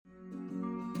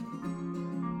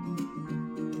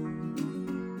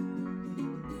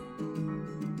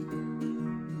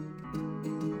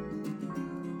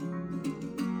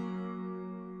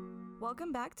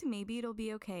Welcome back to Maybe It'll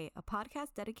Be Okay, a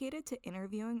podcast dedicated to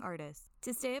interviewing artists.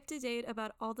 To stay up to date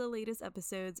about all the latest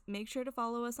episodes, make sure to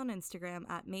follow us on Instagram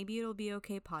at Maybe It'll Be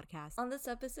Okay Podcast. On this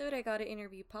episode, I got to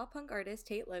interview pop punk artist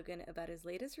Tate Logan about his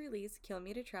latest release, Kill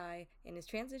Me to Try, and his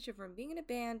transition from being in a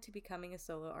band to becoming a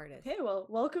solo artist. Hey, well,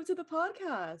 welcome to the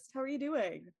podcast. How are you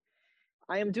doing?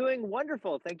 I am doing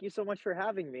wonderful. Thank you so much for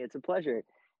having me. It's a pleasure.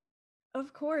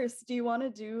 Of course. Do you want to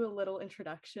do a little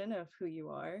introduction of who you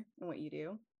are and what you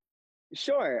do?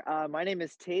 Sure. My name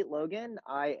is Tate Logan.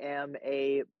 I am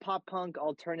a pop punk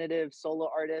alternative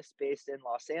solo artist based in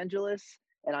Los Angeles,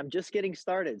 and I'm just getting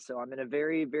started. So I'm in a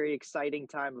very, very exciting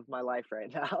time of my life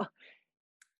right now.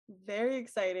 Very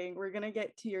exciting. We're going to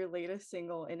get to your latest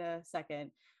single in a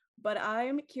second. But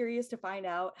I'm curious to find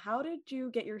out, how did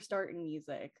you get your start in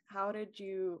music? How did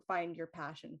you find your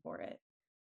passion for it?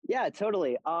 Yeah,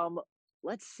 totally.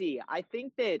 Let's see. I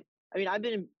think that,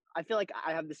 I feel like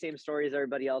I have the same story as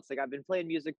everybody else. Like, I've been playing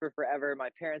music for forever. My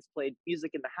parents played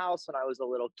music in the house when I was a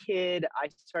little kid. I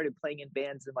started playing in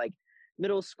bands in like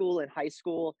middle school and high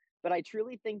school. But I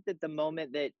truly think that the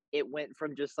moment that it went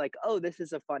from just like, oh, this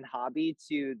is a fun hobby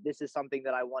to this is something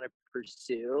that I want to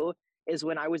pursue is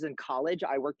when I was in college.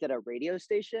 I worked at a radio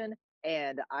station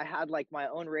and I had like my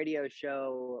own radio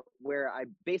show where I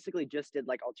basically just did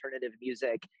like alternative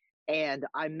music. And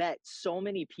I met so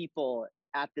many people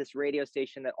at this radio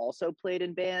station that also played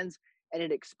in bands, and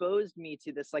it exposed me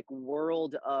to this like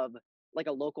world of like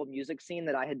a local music scene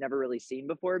that I had never really seen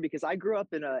before, because I grew up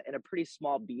in a pretty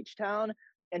small beach town.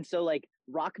 And so like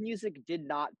rock music did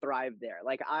not thrive there.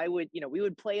 Like I would, we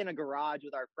would play in a garage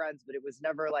with our friends, but it was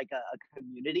never like a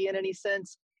community in any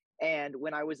sense. And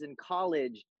when I was in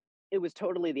college, it was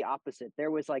totally the opposite.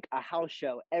 There was like a house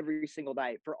show every single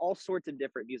night for all sorts of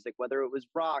different music, whether it was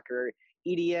rock or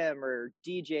EDM or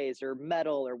DJs or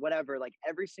metal or whatever. Like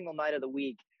every single night of the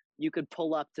week, you could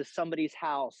pull up to somebody's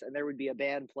house and there would be a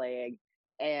band playing.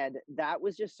 And that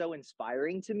was just so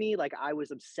inspiring to me. Like I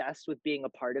was obsessed with being a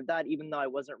part of that, even though I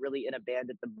wasn't really in a band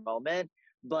at the moment.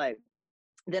 But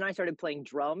then I started playing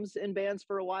drums in bands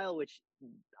for a while, which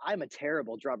I'm a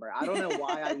terrible drummer. I don't know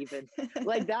why I even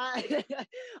like that.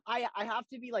 I have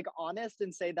to be like honest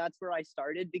and say that's where I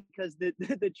started, because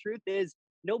the truth is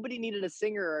nobody needed a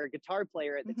singer or a guitar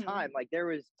player at the time. Like there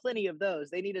was plenty of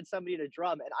those. They needed somebody to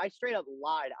drum. And I straight up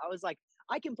lied. I was like,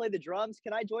 I can play the drums.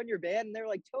 Can I join your band? And they were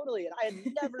like, totally. And I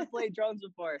had never played drums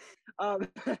before.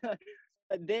 But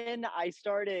then I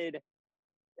started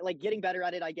like getting better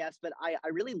at it, I guess. But I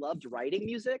really loved writing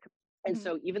music. And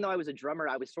so even though I was a drummer,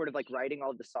 I was sort of like writing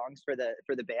all the songs for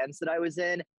the bands that I was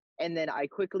in. And then I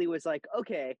quickly was like,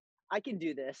 okay, I can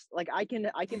do this. Like I can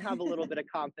have a little bit of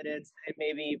confidence and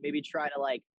maybe try to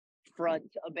like front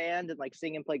a band and like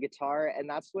sing and play guitar. And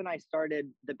that's when I started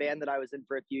the band that I was in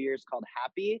for a few years called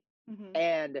Happy.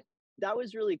 And that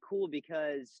was really cool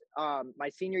because my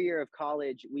senior year of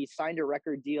college, we signed a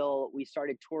record deal. We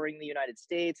started touring the United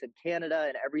States and Canada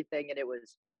and everything. And it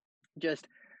was just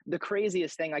the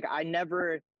craziest thing. Like I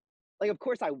never, like, of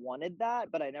course I wanted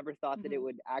that, but I never thought that it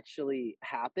would actually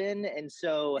happen. And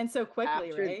so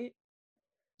quickly, right?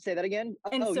 Say that again.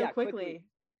 And so quickly.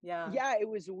 Yeah, it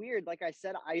was weird. Like I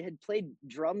said, I had played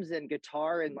drums and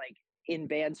guitar and like in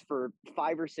bands for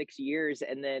 5 or 6 years.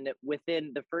 And then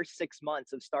within the first 6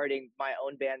 months of starting my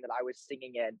own band that I was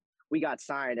singing in, we got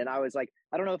signed. And I was like,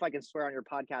 I don't know if I can swear on your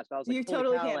podcast, but I was like, you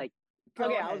totally can. Like, Go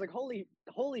okay, ahead. I was like,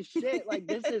 holy shit, like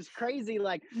this is crazy.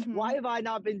 Like, why have I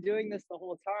not been doing this the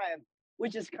whole time?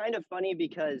 Which is kind of funny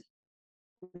because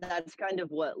that's kind of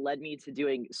what led me to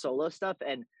doing solo stuff.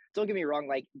 And don't get me wrong,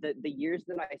 like the years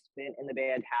that I spent in the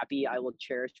band Happy, I will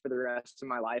cherish for the rest of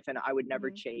my life. And I would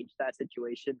never change that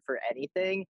situation for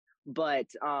anything. But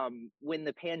when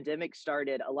the pandemic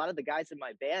started, a lot of the guys in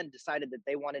my band decided that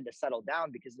they wanted to settle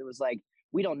down because it was like,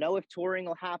 we don't know if touring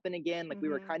will happen again. Like we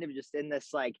were kind of just in this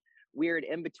like weird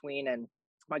in between. And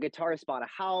my guitarist bought a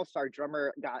house. Our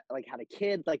drummer had a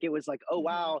kid. Like it was like, oh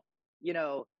wow,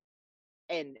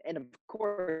 and of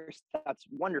course that's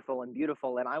wonderful and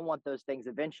beautiful, and I want those things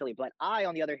eventually. But I,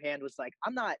 on the other hand, was like,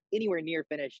 I'm not anywhere near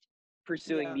finished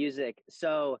pursuing music.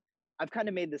 So I've kind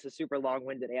of made this a super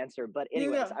long-winded answer, but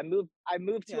anyways, I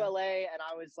moved to LA, and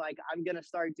I was like, I'm gonna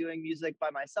start doing music by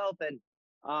myself,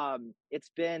 and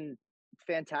it's been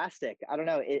fantastic. I don't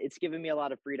know, it's given me a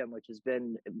lot of freedom, which has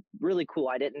been really cool.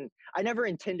 I never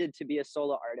intended to be a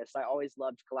solo artist. I always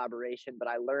loved collaboration, but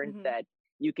I learned that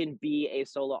you can be a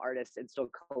solo artist and still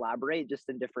collaborate, just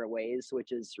in different ways,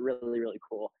 which is really, really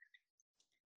cool.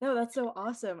 No, that's so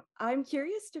awesome. I'm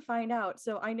curious to find out.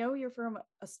 So I know you're from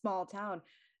a small town.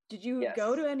 Did you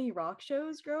go Yes. to any rock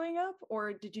shows growing up,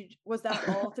 or was that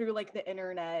all through like the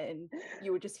internet and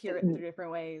you would just hear it through different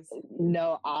ways?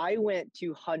 No, I went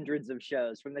to hundreds of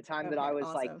shows from the time that I Okay,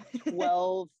 was like awesome.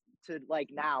 12 to like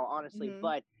now, honestly. Hmm.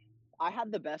 But I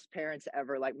had the best parents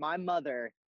ever. Like my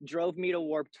mother drove me to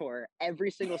Warped Tour every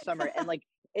single summer. And like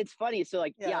it's funny. So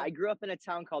like yeah, Yeah. I grew up in a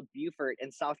town called Beaufort in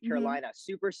South Hmm. Carolina.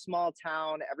 Super small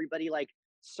town. Everybody like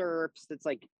surfs. It's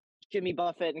like Jimmy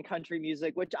Buffett and country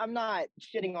music, which I'm not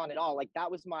shitting on at all. Like that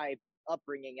was my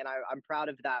upbringing and I'm proud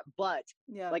of that. But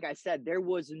Yeah. like I said, there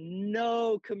was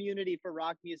no community for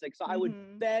rock music. So I would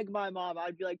Hmm. beg my mom,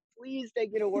 I'd be like, please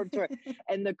take me to Warped Tour.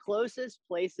 And the closest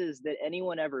places that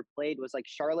anyone ever played was like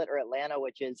Charlotte or Atlanta,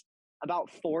 which is about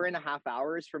 4.5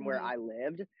 hours from where Hmm. I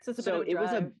lived. So it's a bit So of a it was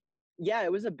drive. yeah,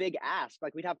 it was a big ask.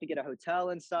 Like we'd have to get a hotel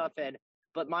and stuff.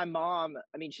 But my mom,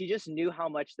 I mean, she just knew how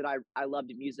much that I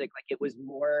loved music. Like it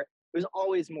was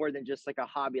always more than just like a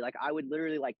hobby. Like I would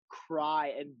literally like cry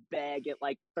and beg at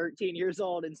like 13 years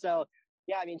old. And so,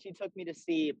 yeah, I mean, she took me to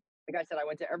see, like I said, I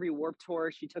went to every Warped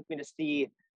Tour. She took me to see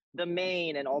The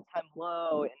Main and All Time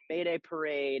Low and Mayday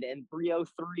Parade and Brio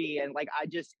 3. And like, I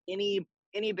just, any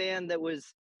band that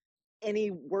was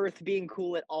any worth being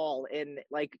cool at all in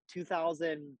like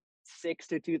 2006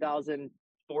 to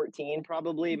 2014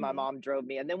 probably my Hmm. mom drove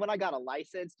me, and then when I got a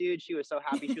license, dude, she was so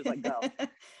happy. She was like, go,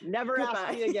 never ask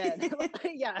Goodbye. me again.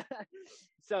 Yeah.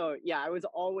 So yeah, I was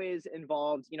always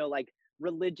involved, like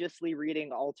religiously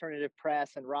reading alternative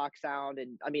press and rock sound.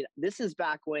 And I mean, this is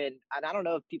back when, and I don't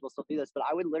know if people still do this, but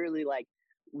I would literally like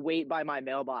wait by my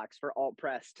mailbox for alt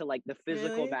press to like the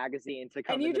physical Really? magazine to And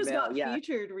come in you the just mail. got Yeah.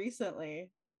 featured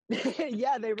recently.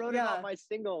 Yeah, they wrote about Yeah. my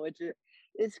single, which is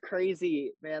it's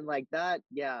crazy, man. Like that,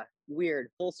 yeah, weird.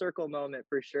 Full circle moment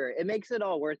for sure. It makes it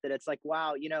all worth it. It's like,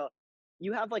 wow,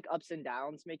 you have like ups and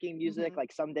downs making music. Hmm.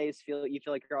 Like some days you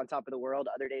feel like you're on top of the world,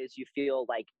 other days you feel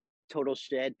like total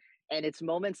shit. And it's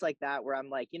moments like that where I'm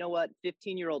like, you know what,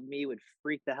 15-year-old me would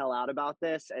freak the hell out about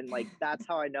this. And like that's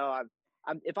how I know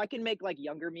I'm if I can make like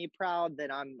younger me proud,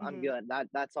 then I'm Hmm. good.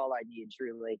 That's all I need,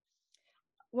 truly.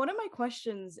 One of my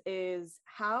questions is,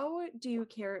 how do you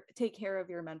take care of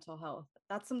your mental health?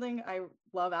 That's something I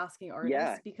love asking Yeah.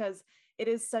 artists because it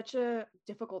is such a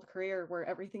difficult career where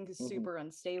everything is Mhm. super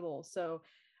unstable. So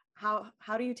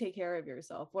how do you take care of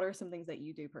yourself? What are some things that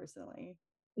you do personally?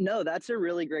 No, that's a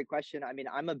really great question. I mean,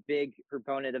 I'm a big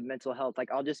proponent of mental health.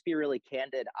 Like, I'll just be really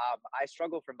candid. I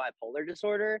struggle from bipolar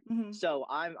disorder, Hmm. so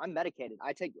I'm medicated.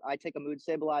 I take a mood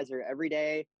stabilizer every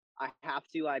day. I have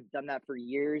to. I've done that for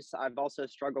years. I've also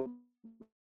struggled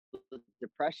with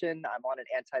depression. I'm on an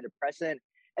antidepressant,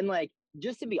 and like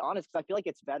just to be honest, because I feel like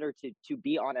it's better to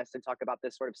be honest and talk about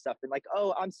this sort of stuff. And like,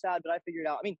 oh, I'm sad, but I figured it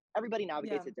out. I mean, everybody Yeah.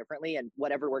 navigates it differently, and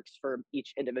whatever works for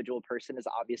each individual person is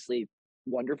obviously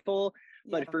wonderful.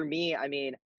 But Yeah. for me, I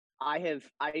mean, I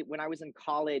when I was in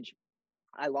college,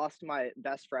 I lost my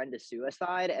best friend to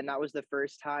suicide, and that was the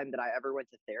first time that I ever went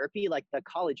to therapy. Like the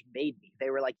college made me. They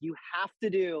were like, you have to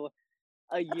do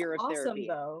a That's year of awesome therapy.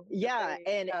 though that Yeah,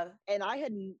 they yeah. and I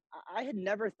had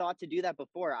never thought to do that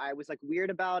before. I was like weird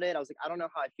about it. I was like, I don't know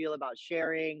how I feel about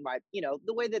sharing my,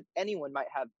 the way that anyone might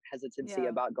have hesitancy Yeah.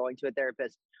 about going to a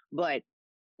therapist. But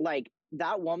like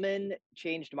that woman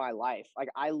changed my life. Like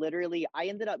I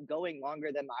ended up going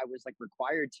longer than I was like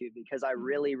required to because I Hmm.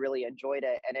 really, really enjoyed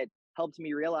it. And it helped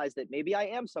me realize that maybe I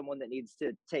am someone that needs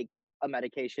to take a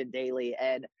medication daily.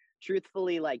 And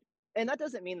truthfully, like, and that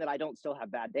doesn't mean that I don't still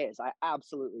have bad days. I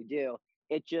absolutely do.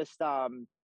 It just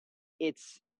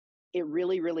it's it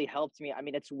really, really helped me. I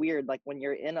mean, it's weird, like when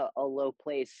you're in a low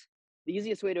place, the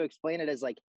easiest way to explain it is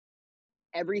like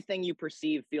everything you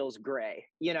perceive feels gray,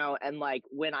 and like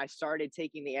when I started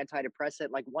taking the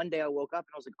antidepressant, like one day I woke up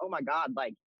and I was like, oh my God,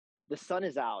 like the sun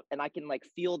is out and I can like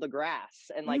feel the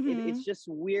grass, and like it's Hmm. just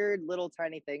weird little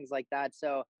tiny things like that.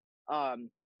 So um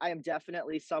I am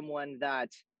definitely someone that,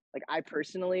 like, I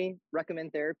personally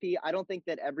recommend therapy. I don't think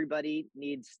that everybody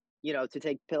needs, to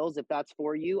take pills. If that's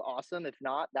for you, awesome. If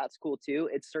not, that's cool too.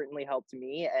 It's certainly helped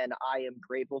me and I am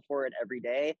grateful for it every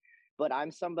day. But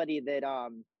I'm somebody that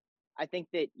I think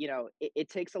that, it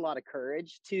takes a lot of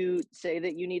courage to say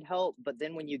that you need help, but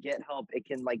then when you get help, it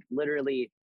can like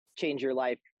literally change your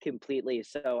life completely.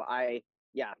 So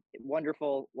yeah,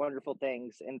 wonderful, wonderful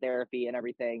things in therapy and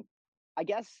everything. I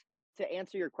guess to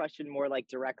answer your question more like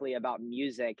directly about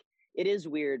music, it is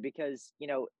weird because,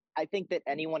 I think that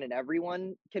anyone and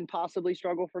everyone can possibly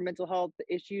struggle for mental health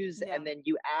issues. Yeah. And then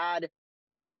you add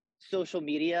social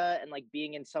media and like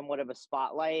being in somewhat of a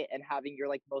spotlight and having your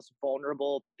like most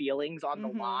vulnerable feelings on the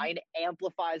Hmm. line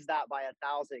amplifies that by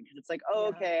 1,000, because it's like, oh, Yeah.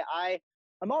 okay,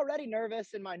 I'm already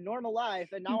nervous in my normal life,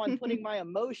 and now I'm putting my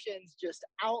emotions just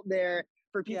out there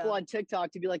for people Yeah. on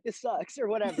TikTok to be like, this sucks or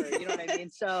whatever. You know what I mean?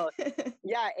 So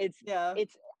yeah, Yeah.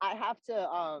 I have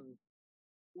to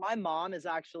my mom is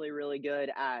actually really good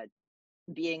at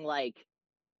being like,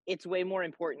 it's way more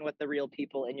important what the real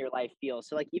people in your life feel.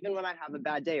 So like even when I have a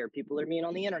bad day or people are mean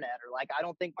on the internet or like I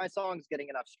don't think my song's getting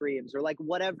enough streams or like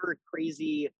whatever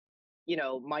crazy,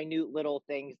 minute little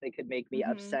things that could make me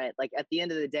Mm-hmm. upset. Like at the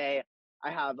end of the day, I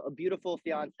have a beautiful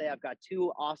fiance. I've got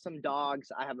two awesome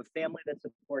dogs. I have a family that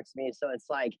supports me. So it's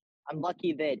like I'm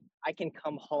lucky that I can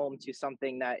come home to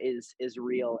something that is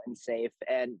real and safe.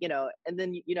 And and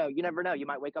then you never know. You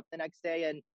might wake up the next day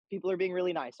and people are being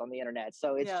really nice on the internet.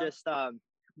 So it's Yeah. just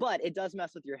but it does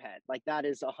mess with your head. Like that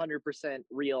is 100%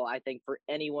 real, I think, for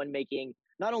anyone making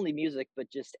not only music, but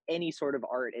just any sort of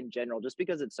art in general, just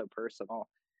because it's so personal.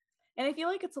 And I feel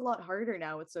like it's a lot harder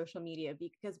now with social media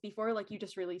because before, like, you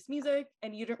just release music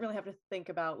and you don't really have to think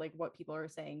about like what people are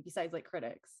saying besides like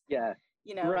critics. Yeah.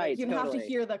 Like Right. you don't have to Totally.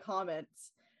 hear the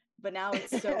comments. But now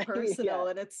it's so personal Yeah.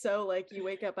 and it's so like you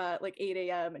wake up at like 8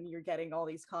 a.m. and you're getting all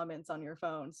these comments on your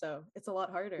phone. So it's a lot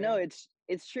No, harder.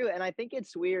 it's true. And I think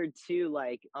it's weird too,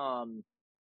 like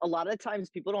a lot of times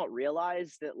people don't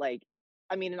realize that like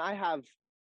I mean, and I have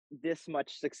this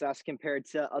much success compared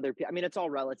to other people. I mean, it's all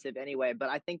relative anyway, but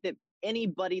I think that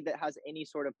anybody that has any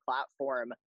sort of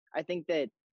platform, I think that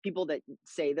people that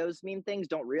say those mean things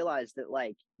don't realize that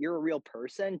like you're a real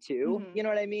person too. Mm-hmm. You know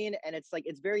what I mean? And it's like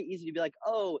it's very easy to be like,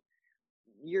 "Oh,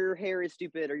 your hair is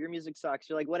stupid or your music sucks,"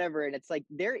 or like whatever. And it's like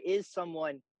there is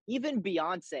someone, even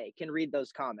Beyonce can read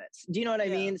those comments. Do you know what I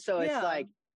Yeah. mean? So it's Yeah. like,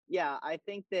 yeah, I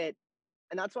think that,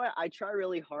 and that's why I try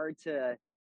really hard to,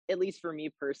 at least for me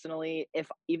personally, if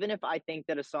even if I think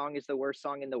that a song is the worst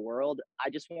song in the world, I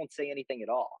just won't say anything at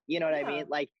all. You know what I Yeah. mean?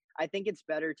 Like I think it's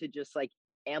better to just like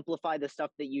amplify the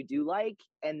stuff that you do like,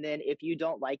 and then if you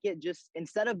don't like it, just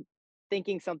instead of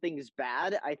thinking something is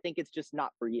bad, I think it's just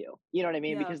not for you. You know what I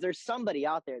mean? Yeah. Because there's somebody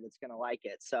out there that's going to like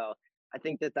it. So I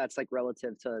think that that's like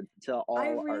relative to I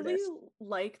all really artists.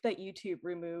 like that YouTube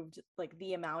removed like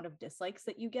the amount of dislikes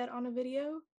that you get on a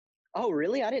video. Oh,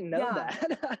 really? I didn't know Yeah.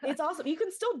 that. It's awesome. You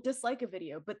can still dislike a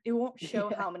video, but it won't show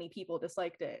Yeah. how many people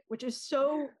disliked it, which is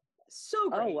so Oh,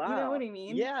 great. You know what wow. I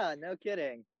mean? Yeah, no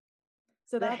kidding.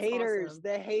 So The that's haters, awesome. the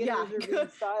Yeah, haters are being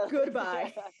silenced.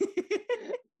 goodbye.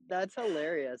 That's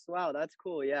hilarious. Wow, that's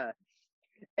cool. Yeah.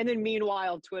 And then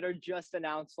meanwhile, Twitter just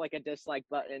announced like a dislike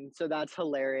button. So that's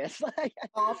hilarious. Like,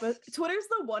 Twitter's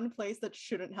the one place that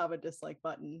shouldn't have a dislike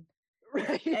button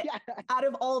right, yeah. out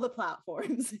of all the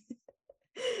platforms.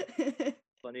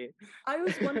 Funny. I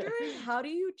was wondering, how do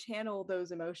you channel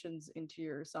those emotions into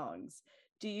your songs?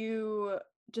 Do you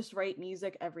just write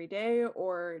music every day,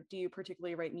 or do you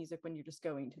particularly write music when you're just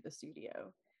going to the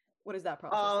studio? What is that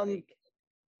process Um, like?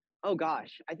 oh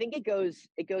gosh, I think it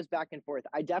goes back and forth.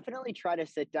 I definitely try to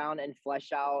sit down and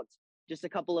flesh out just a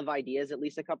couple of ideas at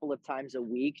least a couple of times a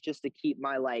week just to keep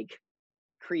my like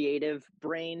creative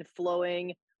brain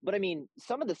flowing. But I mean,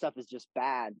 some of the stuff is just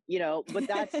bad, but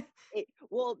that's it.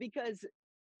 Well, because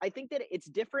I think that it's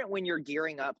different when you're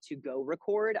gearing up to go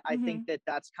record. I think Hmm. that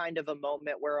that's kind of a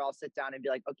moment where I'll sit down and be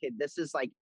like, okay, this is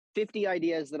like 50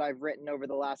 ideas that I've written over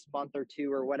the last month or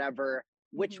two or whatever.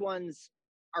 Which Hmm. ones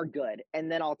are good?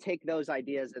 And then I'll take those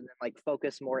ideas and then like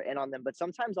focus more in on them. But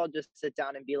sometimes I'll just sit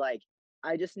down and be like,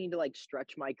 I just need to like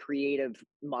stretch my creative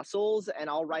muscles and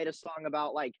I'll write a song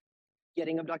about like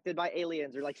getting abducted by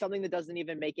aliens or like something that doesn't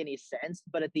even make any sense.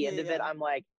 But at the Yeah, end of it, yeah. I'm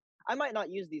like, I might not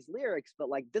use these lyrics, but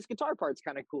like this guitar part's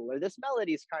kind of cool or this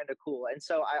melody is kind of cool. And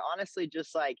so I honestly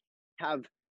just like have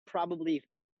probably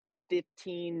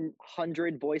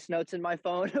 1,500 voice notes in my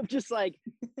phone of just like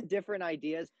different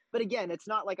ideas. But again, it's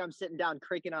not like I'm sitting down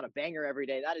cranking out a banger every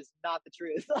day. That is not the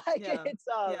truth. Like Yeah, it's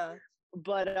yeah.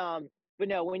 but but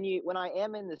no, when I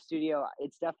am in the studio,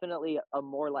 it's definitely a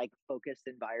more like focused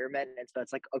environment. And so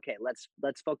it's like, okay, let's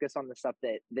focus on the stuff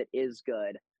that is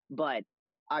good. But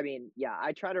I mean, yeah,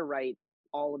 I try to write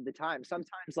all of the time.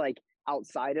 Sometimes like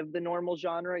outside of the normal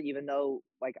genre, even though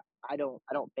like I don't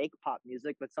make pop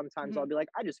music, but sometimes Hmm. I'll be like,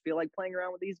 I just feel like playing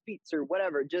around with these beats or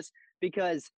whatever, just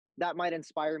because that might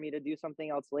inspire me to do something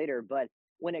else later. But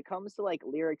when it comes to like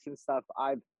lyrics and stuff,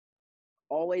 I've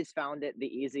always found it the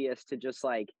easiest to just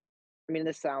like, I mean,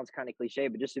 this sounds kind of cliche,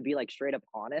 but just to be like straight up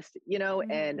honest,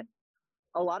 and Hmm.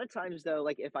 a lot of times though,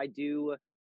 like if I do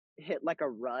hit like a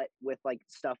rut with like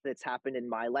stuff that's happened in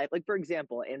my life, like for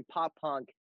example, in pop punk,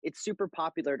 it's super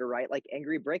popular to write like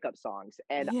angry breakup songs.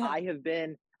 And Yeah. I've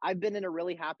been in a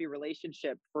really happy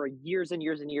relationship for years and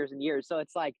years and years and years. So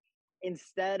it's like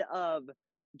instead of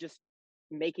just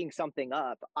making something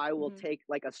up, I will Hmm. take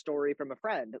like a story from a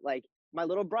friend. Like my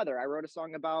little brother, I wrote a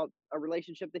song about a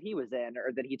relationship that he was in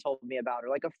or that he told me about, or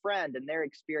like a friend and their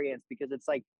experience, because it's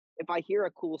like if I hear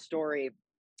a cool story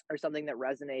or something that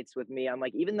resonates with me, I'm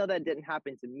like, even though that didn't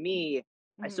happen to me,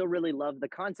 I still Mhm. really love the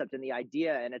concept and the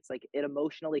idea. And it's like it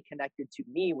emotionally connected to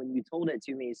me when you told it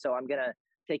to me. So I'm gonna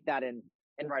take that and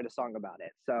write a song about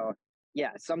it. So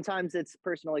yeah, sometimes it's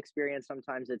personal experience,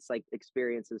 sometimes it's like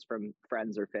experiences from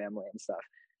friends or family and stuff.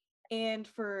 And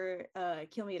for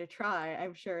Kill Me to Try,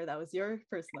 I'm sure that was your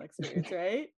personal experience,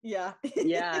 right? Yeah.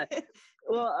 Yeah.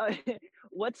 Well,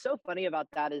 what's so funny about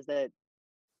that is that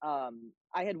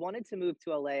I had wanted to move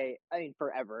to LA, I mean,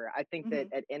 forever. I think that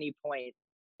Mhm. at any point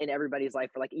in everybody's life,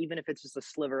 or like even if it's just a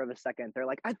sliver of a second, they're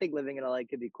like, I think living in LA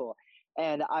could be cool.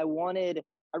 And I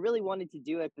really wanted to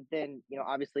do it, but then,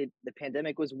 obviously the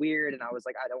pandemic was weird and I was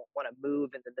like, I don't want to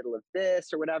move in the middle of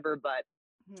this or whatever. But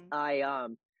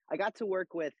Mhm. I got to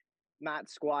work with Matt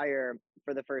Squire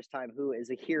for the first time, who is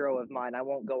a hero of mine. I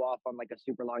won't go off on like a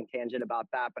super long tangent about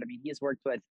that, but I mean, he's worked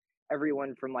with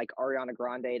everyone from like Ariana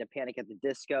Grande to Panic at the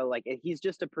Disco. Like he's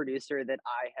just a producer that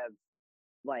I have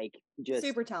like just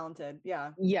Super talented.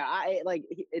 Yeah. yeah,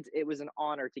 it was an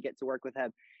honor to get to work with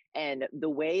him. And the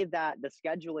way that the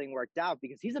scheduling worked out,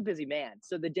 because he's a busy man.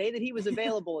 So the day that he was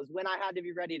available is when I had to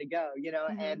be ready to go,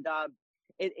 Mhm. and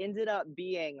it ended up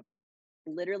being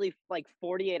literally like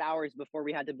 48 hours before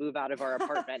we had to move out of our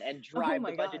apartment and Oh drive the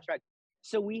my budget god. truck.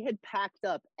 So we had packed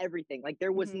up everything. Like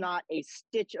there was Mhm. not a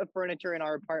stitch of furniture in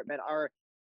our apartment. Our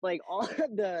like all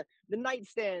the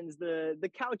nightstands, the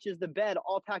couches, the bed,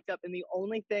 all packed up, and the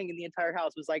only thing in the entire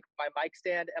house was like my mic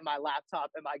stand and my laptop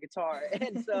and my guitar.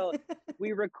 And so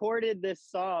we recorded this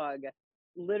song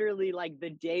literally like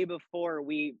the day before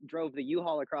we drove the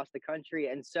U-Haul across the country.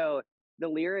 And so the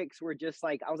lyrics were just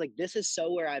like, I was like, this is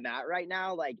so where I'm at right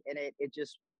now. Like, and it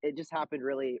just happened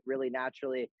really, really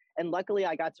naturally. And luckily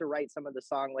I got to write some of the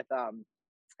song with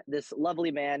this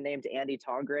lovely man named Andy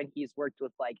Tongren. He's worked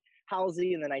with like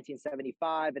Halsey in the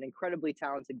 1975, an incredibly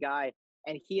talented guy.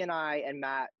 And he and I and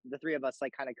Matt, the three of us,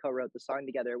 like kind of co-wrote the song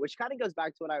together, which kind of goes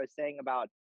back to what I was saying about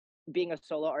being a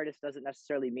solo artist doesn't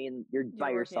necessarily mean you're by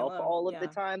You're working yourself alone. all of the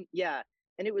Yeah. time. Yeah.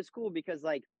 And it was cool because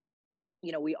like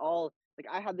we all like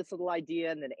I had this little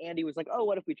idea and then Andy was like, oh,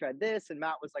 what if we tried this? And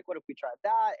Matt was like, what if we tried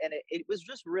that? And it was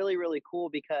just really, really cool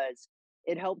because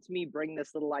it helped me bring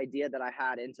this little idea that I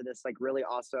had into this like really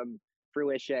awesome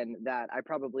fruition that I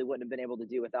probably wouldn't have been able to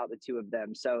do without the two of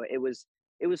them. So it was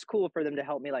cool for them to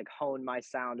help me like hone my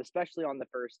sound, especially on the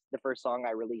first song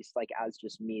I released, like as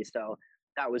just me. So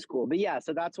that was cool. But yeah,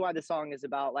 so that's why the song is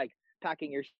about like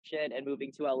packing your shit and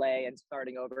moving to LA and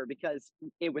starting over, because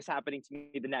it was happening to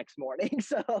me the next morning.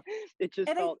 So it just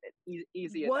And I felt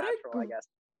easy and what a natural, I guess.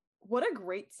 what a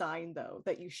great sign though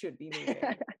that you should be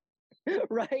moving.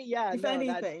 Right? Yeah, If no, that's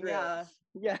anything, true. yeah.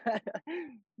 Yeah.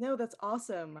 No, that's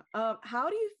awesome. How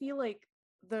do you feel like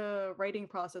the writing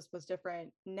process was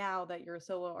different now that you're a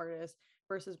solo artist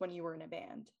versus when you were in a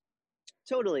band?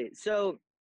 Totally. So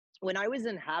when I was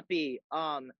in Happy,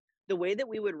 the way that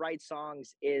we would write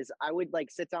songs is I would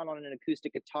like sit down on an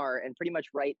acoustic guitar and pretty much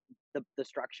write the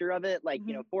structure of it, like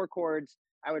Hmm. four chords.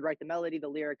 I would write the melody, the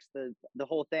lyrics, the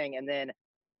whole thing, and then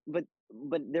but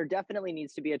there definitely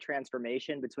needs to be a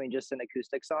transformation between just an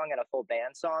acoustic song and a full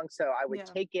band song. So I would Yeah.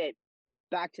 take it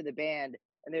back to the band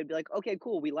and they'd be like, okay,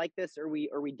 cool, we like this or we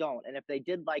don't. And if they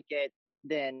did like it,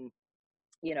 then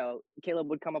Caleb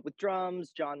would come up with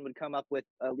drums, John would come up with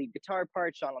a lead guitar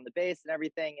part, Sean on the bass and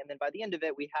everything. And then by the end of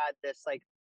it, we had this like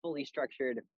fully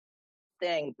structured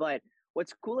thing. But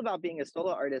what's cool about being a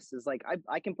solo artist is like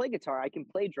I can play guitar, I can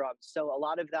play drums. So a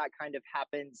lot of that kind of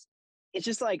happens. It's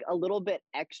just like a little bit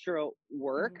extra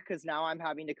work Hmm. because now I'm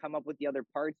having to come up with the other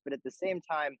parts, but at the same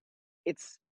time,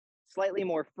 it's slightly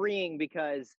more freeing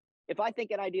because if I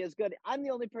think an idea is good, I'm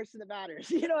the only person that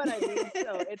matters. You know what I mean?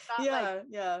 So it's not Yeah,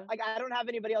 yeah. like I don't have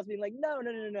anybody else being like, no,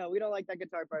 no, no, no, no, we don't like that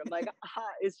guitar part. I'm like,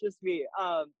 it's just me.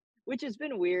 Which has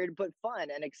been weird but fun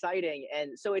and exciting.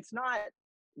 And so it's not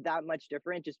that much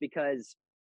different just because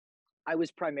I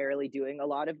was primarily doing a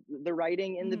lot of the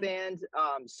writing in the Hmm. band.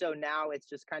 So now it's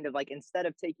just kind of like instead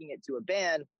of taking it to a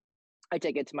band, I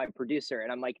take it to my producer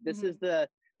and I'm like, this Hmm. is the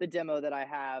demo that I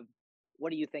have. What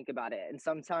do you think about it? And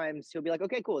sometimes he'll be like,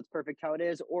 okay, cool, it's perfect how it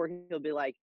is. Or he'll be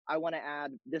like, I want to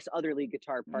add this other lead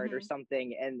guitar part or Hmm.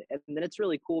 something. And then it's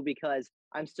really cool because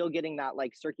I'm still getting that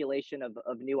like circulation of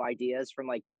new ideas from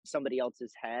like somebody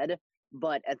else's head.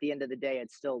 But at the end of the day,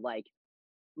 it's still like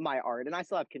my art and I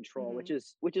still have control, Hmm.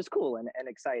 which is cool and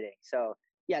exciting. So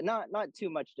yeah, not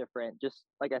too much different. Just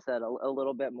like I said, a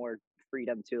little bit more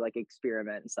freedom to like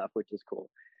experiment and stuff, which is cool.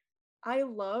 I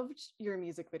loved your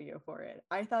music video for it.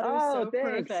 I thought it was Oh, so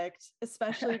thanks. perfect,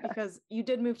 especially because you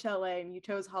did move to LA and you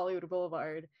chose Hollywood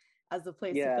Boulevard as the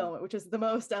place to Yeah. film it, which is the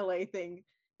most LA place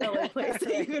that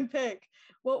you Right. can pick.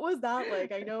 What was that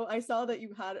like? I know I saw that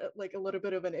you had like a little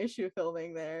bit of an issue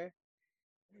filming there.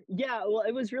 Yeah, well,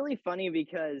 it was really funny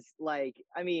because, like,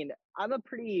 I mean, I'm an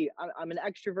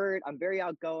extrovert. I'm very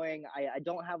outgoing. I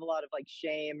don't have a lot of like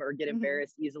shame or get Mhm.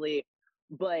 embarrassed easily.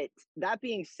 But that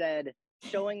being said,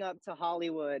 showing up to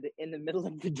Hollywood in the middle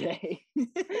of the day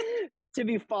to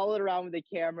be followed around with a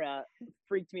camera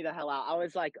freaked me the hell out. I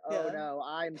was like, oh Yeah. no,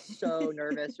 I'm so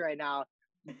nervous right now.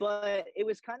 But it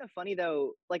was kind of funny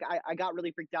though. Like, I got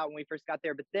really freaked out when we first got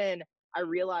there, but then I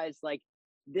realized, like,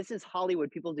 this is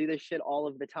Hollywood. People do this shit all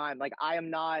of the time. Like, I am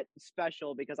not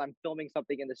special because I'm filming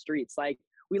something in the streets. Like,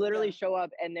 we Yeah. literally show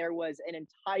up and there was an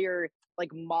entire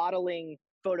like modeling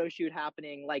photo shoot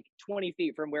happening like 20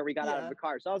 feet from where we got out of Yeah. the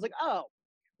car. So I was like, oh,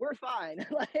 we're fine.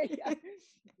 Like,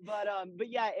 but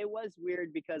yeah, it was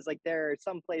weird because like there are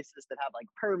some places that have like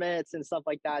permits and stuff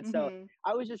like that. So Mhm.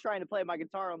 I was just trying to play my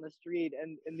guitar on the street,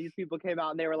 and these people came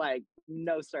out and they were like,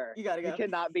 no, sir, You gotta you go.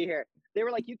 cannot be here. They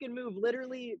were like, you can move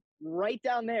literally right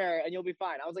down there and you'll be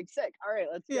fine. I was like, sick. All right,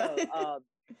 let's Yeah. go.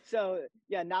 So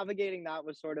yeah, navigating that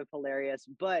was sort of hilarious.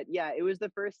 But yeah, it was the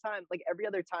first time, like every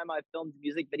other time I've filmed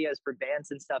music videos for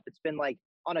bands and stuff, it's been like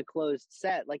on a closed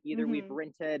set. Like either we've Mhm.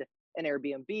 rented an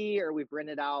Airbnb or we've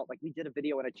rented out, like we did a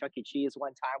video in a Chuck E. Cheese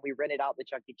one time. We rented out the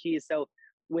Chuck E. Cheese. So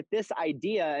with this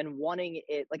idea and wanting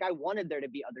it, like I wanted there to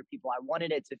be other people. I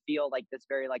wanted it to feel like this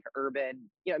very like urban,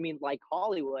 you know, what I mean, like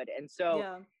Hollywood. And so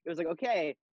Yeah. it was like,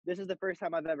 okay, this is the first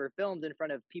time I've ever filmed in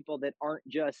front of people that aren't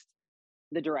just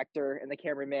the director and the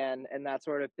cameraman and that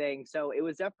sort of thing. So it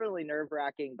was definitely nerve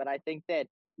wracking, but I think that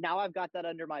now I've got that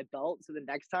under my belt. So the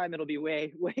next time it'll be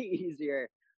way, way easier.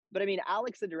 But I mean,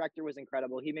 Alex, the director, was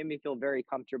incredible. He made me feel very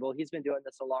comfortable. He's been doing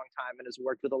this a long time and has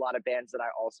worked with a lot of bands that I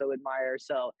also admire.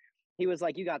 So he was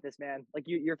like, you got this, man. Like,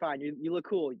 you're fine. You look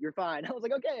cool. You're fine. I was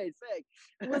like, okay,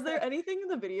 Was there sick. anything in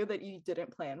the video that you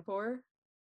didn't plan for?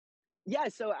 Yeah,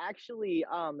 so actually,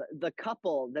 the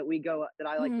couple that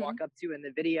I like walk Mhm. up to in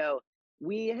the video,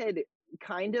 we had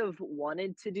kind of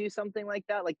wanted to do something like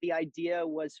that. Like the idea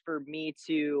was for me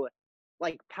to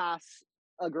like pass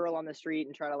a girl on the street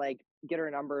and try to like get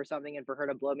her number or something and for her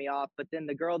to blow me off. But then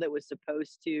the girl that was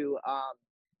supposed to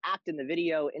act in the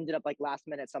video ended up like last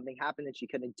minute something happened and she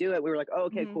couldn't do it. We were like, oh,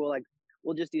 okay, Mhm. cool. Like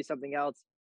we'll just do something else.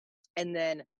 And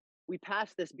then we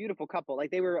passed this beautiful couple. Like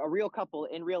they were a real couple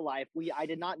in real life. I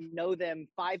did not know them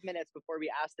 5 minutes before we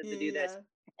asked them to do this. Yeah.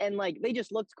 And like they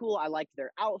just looked cool. I liked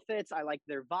their outfits, I liked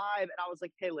their vibe. And I was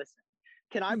like, hey, listen,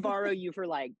 can I borrow you for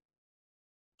like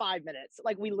 5 minutes?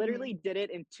 Like we Mhm. literally did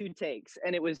it in 2 takes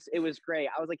and it was great.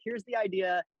 I was like, here's the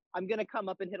idea. I'm gonna come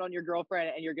up and hit on your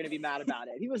girlfriend and you're gonna be mad about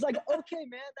it. He was like, okay,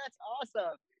 man, that's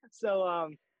awesome. So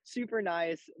super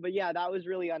nice. But yeah, that was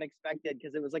really unexpected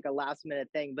because it was like a last minute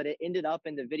thing, but it ended up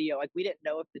in the video. Like we didn't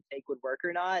know if the take would work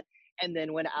or not. And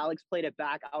then when Alex played it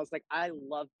back, I was like, I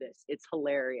love this. It's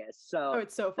hilarious. Oh, So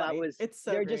it's so that funny. was, It's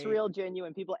so they're just great. real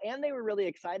genuine people and they were really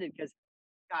excited because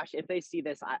gosh, if they see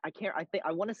this, I can't, I think,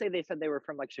 I want to say they said they were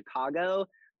from like Chicago,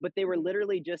 but they were Mhm.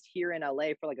 literally just here in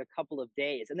LA for like a couple of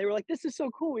days. And they were like, this is so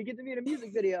cool. We get to be in a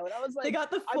music video. And I was They like, got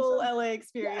the I'm full so, LA yeah.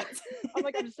 experience. I'm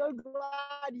like, I'm so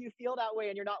glad you feel that way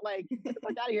and you're not like, get the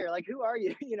fuck out of here. Like, who are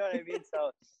you? You know what I mean?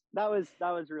 So that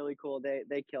was really cool.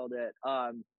 They killed it.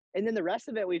 And then the rest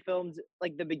of it we filmed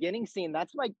like the beginning scene.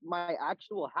 That's like my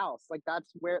actual house. Like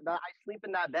that's where that I sleep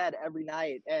in that bed every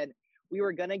night. And we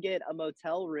were gonna get a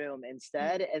motel room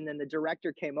instead. Mhm. And then the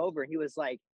director came over and he was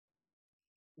like,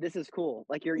 this is cool.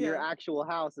 Like your Yeah. actual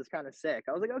house is kind of sick.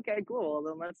 I was like, okay, cool.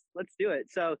 Well, then let's do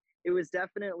it. So it was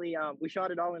definitely we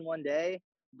shot it all in one day,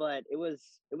 but it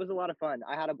was a lot of fun.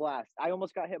 I had a blast. I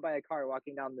almost got hit by a car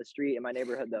walking down the street in my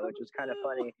neighborhood though, which was kind of Oh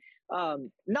funny.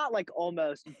 Not like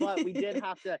almost, but we did no.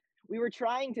 have to. We were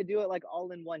trying to do it like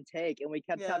all in one take, and we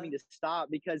kept Yeah. having to stop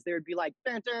because there would be like,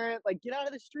 "Dun, dun," like get out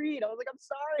of the street. I was like, I'm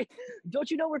sorry, don't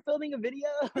you know we're filming a video?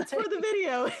 It's for the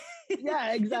video.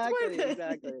 Yeah, It's worth exactly, it.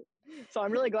 exactly. So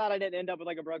I'm really glad I didn't end up with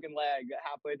like a broken leg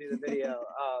halfway through the video.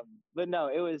 But no,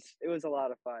 it was a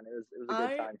lot of fun. It was a good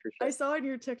I time for I sure. saw on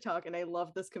your TikTok and I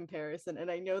love this comparison. And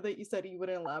I know that you said you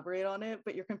wouldn't elaborate on it,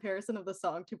 but your comparison of the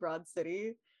song to Broad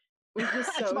City was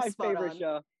just That's so my spot favorite on.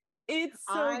 show. It's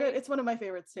so good. I It's one of my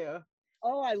favorites too.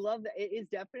 I love that. It is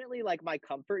definitely like my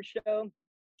comfort show.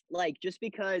 Like just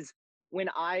because when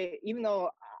even though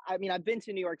I mean I've been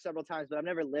to New York several times, but I've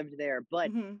never lived there.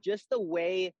 But Hmm. just the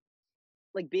way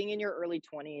like being in your early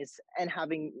 20s and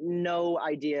having no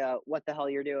idea what the hell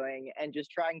you're doing and just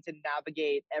trying to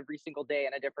navigate every single day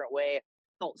in a different way.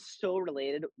 felt so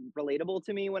relatable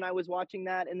to me when I was watching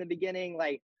that in the beginning.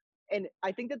 Like, and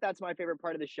I think that that's my favorite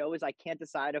part of the show is I can't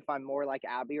decide if I'm more like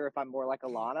Abby or if I'm more like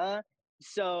Alana.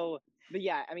 So, but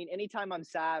yeah, I mean, anytime I'm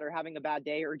sad or having a bad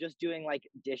day or just doing like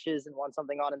dishes and want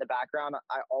something on in the background,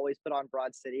 I always put on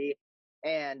Broad City.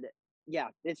 And yeah,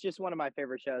 it's just one of my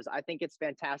favorite shows. I think it's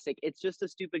fantastic. It's just a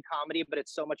stupid comedy, but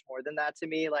it's so much more than that to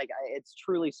me. Like, it's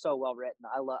truly so well written.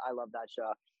 I love that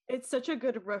show. It's such a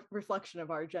good reflection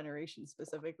of our generation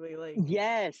specifically. Like,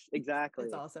 Yes, exactly.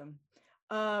 it's awesome.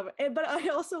 But I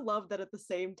also love that at the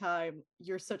same time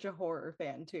you're such a horror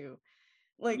fan too.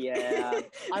 Like, yeah,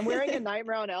 I'm wearing a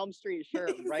Nightmare on Elm Street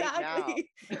shirt right now.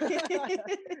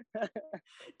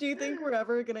 Do you think we're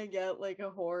ever gonna get like a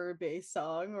horror based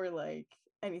song or like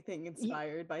anything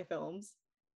inspired by films?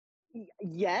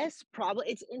 Yes, probably.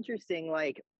 It's interesting.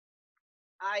 Like,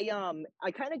 I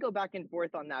kind of go back and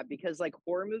forth on that because like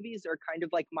horror movies are kind of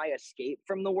like my escape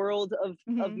from the world of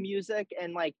Mhm. music.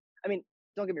 And like, I mean,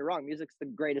 don't get me wrong, music's the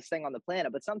greatest thing on the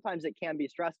planet, but sometimes it can be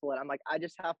stressful, and I'm like, I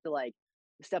just have to like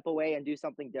step away and do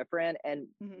something different. And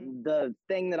Mhm. the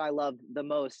thing that I love the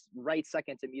most right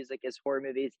second to music is horror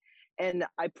movies. And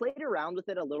I played around with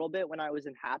it a little bit when I was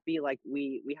in Happy. Like,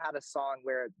 we had a song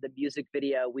where the music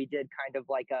video, we did kind of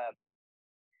like a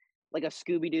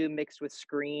Scooby-Doo mixed with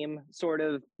Scream sort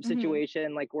of Mhm.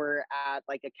 situation. Like, we're at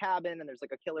like a cabin and there's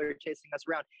like a killer chasing us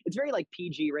around. It's very like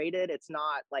PG rated. It's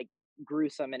not like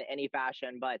gruesome in any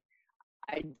fashion, but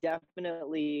I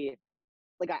definitely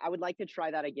like I would like to try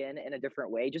that again in a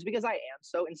different way just because I am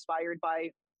so inspired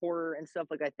by horror and stuff.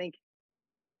 Like, I think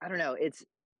I don't know, it's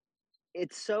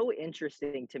so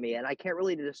interesting to me and I can't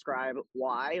really describe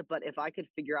why, but if I could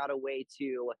figure out a way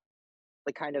to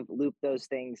like kind of loop those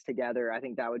things together, I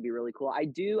think that would be really cool. I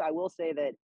will say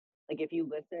that like if you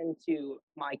listen to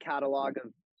my catalog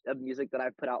of music that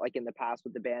I've put out like in the past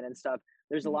with the band and stuff,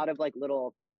 there's a Mhm. lot of like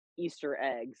little Easter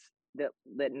eggs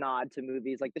that nod to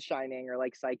movies like The Shining or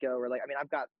like Psycho or like I mean I've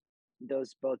got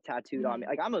those both tattooed on me. Mhm.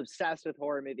 Like, I'm obsessed with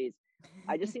horror movies.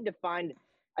 I just need to find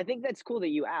I think that's cool that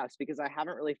you asked because I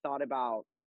haven't really thought about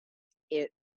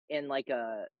it in like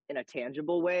in a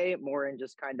tangible way, more in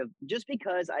just kind of just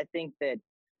because I think that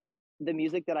the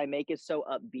music that I make is so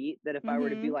upbeat that if I were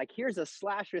to be Mhm. like, here's a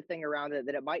slasher thing around it,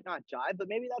 that it might not jive, but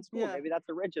maybe that's cool. Yeah. Maybe that's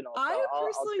original. So I I'll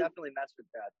personally definitely mess with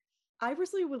that. I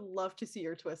personally would love to see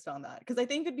your twist on that because I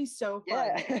think it'd be so fun.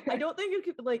 Yeah. I don't think it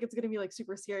could like it's gonna be like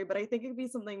super scary, but I think it'd be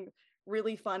something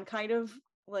really fun, kind of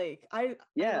like I love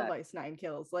Yeah. Ice Nine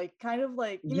Kills, like kind of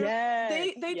like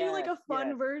Yes. they do like Yes. a fun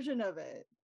Yes. version of it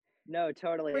No,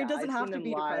 totally. where it doesn't I've seen have to them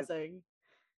be live. depressing.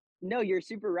 No, you're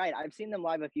super right. I've seen them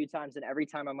live a few times, and every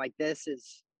time I'm like, this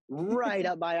is right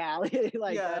up my alley.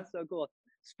 Like, Yeah. that's so cool.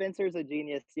 Spencer's a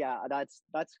genius. Yeah, that's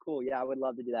cool. Yeah, I would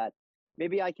love to do that.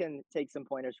 Maybe I can take some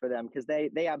pointers for them because they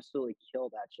absolutely kill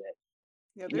that shit.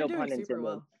 Yeah, they're No doing pun super intended.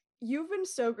 well. You've been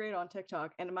so great on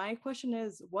TikTok, and my question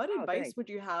is, what Oh, advice thanks. would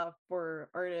you have for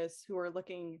artists who are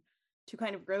looking to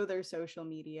kind of grow their social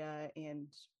media and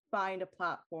find a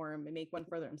platform and make one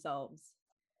for themselves?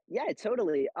 Yeah,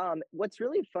 totally. What's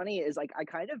really funny is like I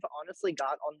kind of honestly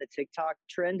got on the TikTok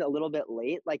trend a little bit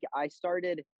late. Like, I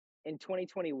started in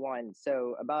 2021,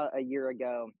 so about a year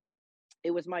ago.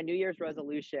 It was my New Year's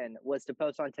resolution was to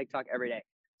post on TikTok every day.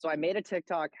 So I made a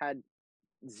TikTok, had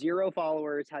zero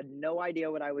followers, had no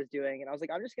idea what I was doing, and I was like,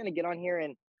 I'm just gonna get on here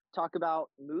and talk about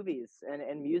movies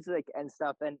and music and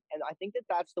stuff. And I think that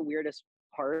that's the weirdest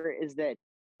part is that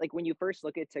like when you first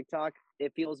look at TikTok,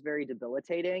 it feels very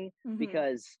debilitating Mm-hmm.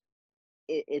 because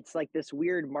it's like this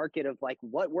weird market of like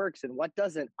what works and what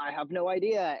doesn't. I have no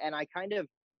idea, and I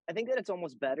think that it's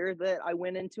almost better that I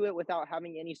went into it without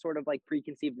having any sort of like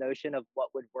preconceived notion of what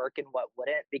would work and what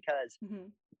wouldn't because Mm-hmm.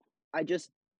 I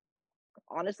just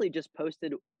honestly just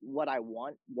posted what I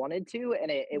wanted to, and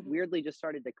it Mm-hmm. weirdly just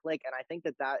started to click. And I think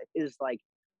that that is like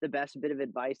the best bit of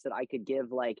advice that I could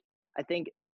give. Like, I think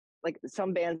like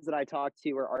some bands that I talk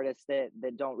to or artists that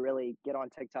don't really get on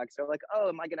TikTok. So like, oh,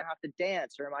 am I gonna have to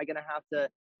dance or am I gonna have to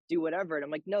do whatever? And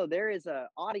I'm like, no, there is a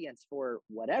audience for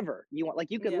whatever you want. Like,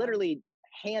 you could Yeah. literally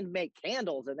hand make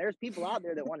candles, and there's people out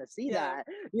there that want to see Yeah. that,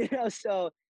 you know.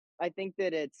 So I think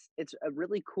that it's a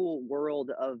really cool world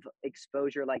of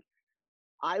exposure. Like,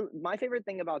 my favorite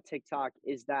thing about TikTok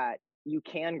is that you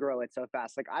can grow it so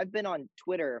fast. Like, I've been on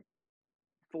Twitter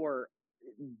for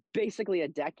basically a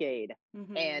decade,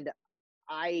 Mm-hmm. and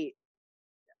I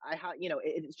you know,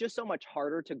 it's just so much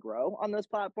harder to grow on those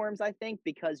platforms, I think,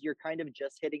 because you're kind of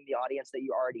just hitting the audience that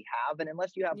you already have. And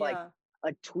unless you have like Yeah.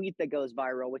 a tweet that goes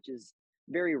viral, which is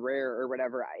very rare or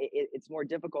whatever, it's more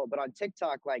difficult. But on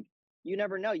TikTok, like you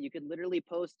never know. You could literally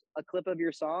post a clip of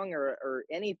your song or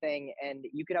anything, and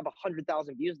you could have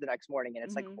 100,000 views the next morning. And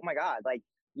it's like, Mm-hmm. oh my God, like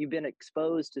you've been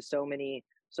exposed to so many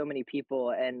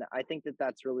people. And I think that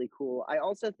that's really cool. I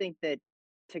also think that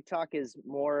TikTok is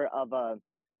more of a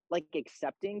like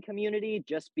accepting community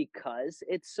just because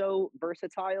it's so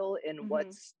versatile in Mm-hmm.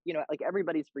 what's, like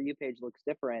everybody's For You page looks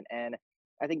different. And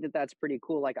I think that that's pretty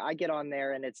cool. Like I get on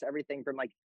there and it's everything from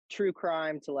like true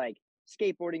crime to like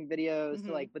skateboarding videos to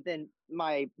Mm-hmm. like, but then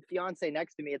my fiance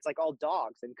next to me, it's like all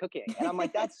dogs and cooking. And I'm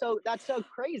like, that's so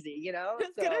crazy, I was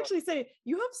gonna So actually say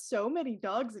you have so many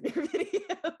dogs in your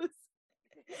videos.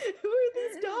 Who are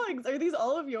these dogs? Are these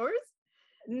all of yours?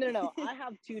 no, I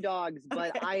have two dogs,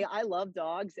 but Okay. I love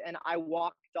dogs and I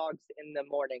walk dogs in the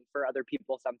morning for other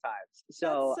people sometimes. That's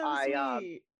So so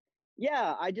sweet.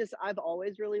 yeah, I've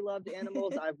always really loved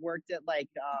animals. I've worked at like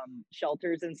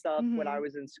shelters and stuff when I Mm-hmm.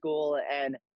 was in school,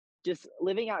 and just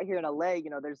living out here in LA,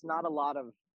 there's not a lot of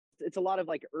it's a lot of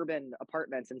like urban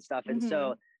apartments and stuff. And Mm-hmm.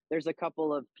 so there's a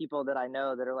couple of people that I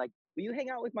know that are like, "Will you hang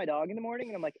out with my dog in the morning?"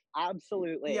 And I'm like,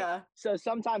 "Absolutely." Yeah. So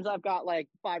sometimes I've got like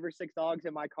 5 or 6 dogs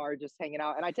in my car just hanging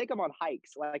out, and I take them on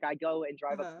hikes. Like I go and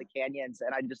drive up to Uh-huh. the canyons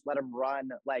and I just let them run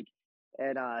like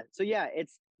and so yeah,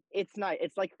 it's nice.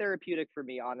 It's like therapeutic for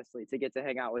me, honestly, to get to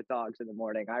hang out with dogs in the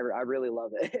morning. I really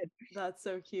love it. That's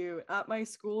so cute. At my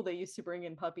school, they used to bring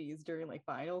in puppies during like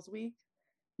finals week.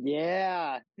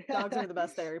 Yeah. Dogs are the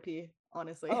best therapy,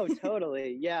 honestly. Oh,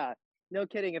 totally. Yeah. No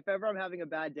kidding. If ever I'm having a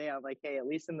bad day, I'm like, hey, at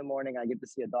least in the morning I get to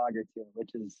see a dog or two,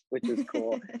 which is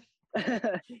cool.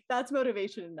 That's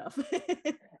motivation enough.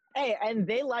 Hey, and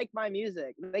they like my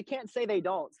music. They can't say they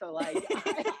don't. So like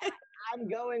I'm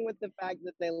going with the fact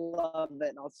that they love it,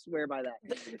 and I'll swear by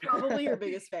Probably your that.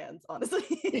 biggest fans, honestly.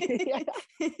 Yeah,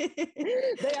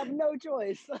 they have no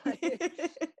choice.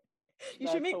 You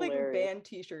should That's make like hilarious. band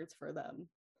t-shirts for them.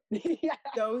 Yeah.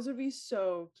 Those would be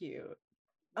so cute.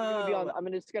 They're gonna be on.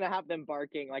 I'm just gonna have them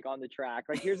barking like on the track.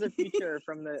 Like here's a feature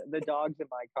from the dogs in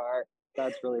my car.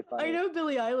 That's really I funny. know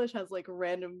Billie Eilish has like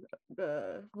random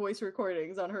voice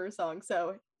recordings on her song,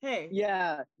 so hey,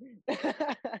 Yeah. she's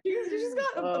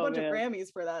got a Oh bunch of man.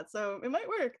 Grammys for that, so it might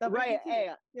work. That might be Right. cute. Hey,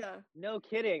 Yeah. no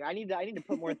kidding. I need to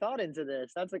put more thought into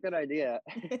this. That's a good idea.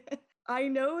 I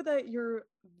know that you're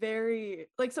very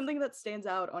like something that stands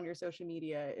out on your social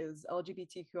media is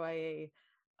LGBTQIA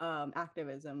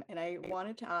activism, and I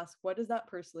wanted to ask, what does that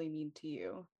personally mean to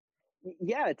you?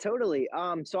 Yeah, totally.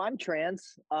 So I'm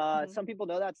trans. Mhm. Some people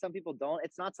know that, some people don't.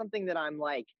 It's not something that I'm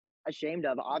like ashamed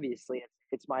of, obviously.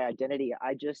 It's my identity.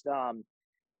 I just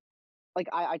like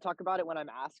I talk about it when I'm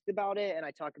asked about it, and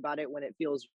I talk about it when it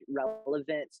feels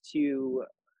relevant to,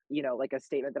 like a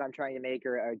statement that I'm trying to make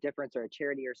or a difference or a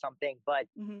charity or something. But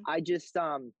Mhm. I just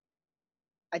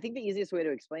I think the easiest way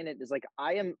to explain it is like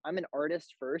I'm an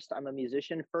artist first. I'm a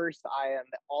musician first. I am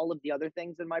all of the other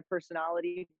things in my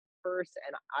personality first.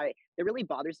 And it really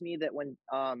bothers me that when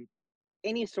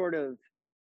any sort of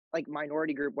like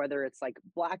minority group, whether it's like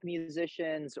black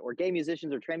musicians or gay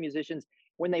musicians or trans musicians,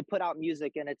 when they put out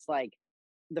music and it's like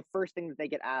the first thing that they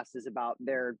get asked is about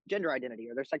their gender identity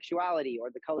or their sexuality or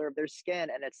the color of their skin.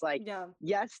 And it's like, Yeah.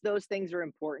 yes, those things are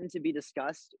important to be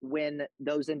discussed when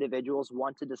those individuals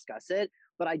want to discuss it.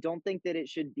 But I don't think that it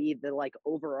should be the like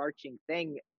overarching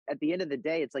thing. At the end of the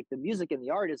day, it's like the music and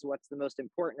the art is what's the most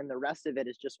important, and the rest of it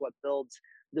is just what builds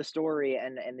the story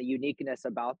and the uniqueness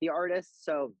about the artist.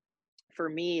 So for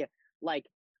me, like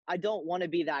I don't want to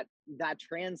be that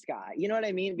trans guy. You know what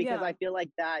I mean? Because Yeah. I feel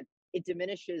like that it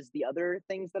diminishes the other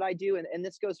things that I do, and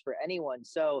this goes for anyone.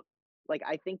 So like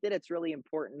I think that it's really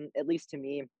important, at least to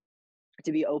me,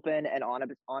 to be open and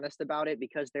honest about it,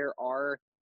 because there are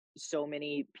so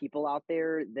many people out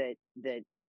there that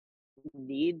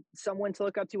need someone to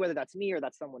look up to, whether that's me or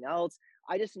that's someone else.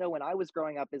 I just know when I was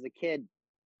growing up as a kid,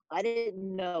 I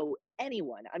didn't know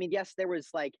anyone. I mean, yes, there was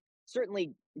like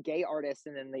certainly gay artists,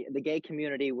 and then the gay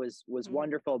community was Mhm.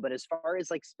 wonderful. But as far as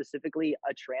like specifically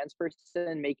a trans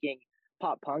person making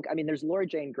pop punk, I mean, there's Laura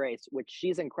Jane Grace, which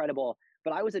she's incredible.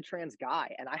 But I was a trans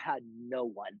guy and I had no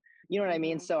one. You know what I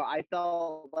mean? Mhm. So I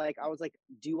felt like I was like,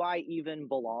 do I even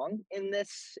belong in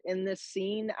this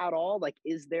scene at all? Like,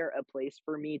 is there a place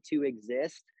for me to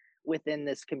exist within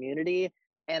this community?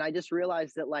 And I just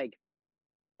realized that like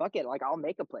fuck it, like I'll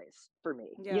make a place for me.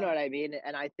 You know Yeah. what I mean?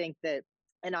 And I think that,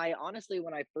 and I honestly,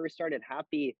 when I first started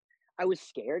Happy, I was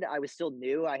scared. I was still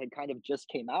new. I had kind of just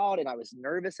came out and I was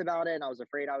nervous about it. And I was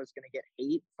afraid I was going to get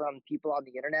hate from people on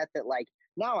the internet that like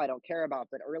now I don't care about.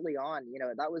 But early on,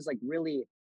 that was like really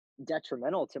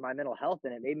detrimental to my mental health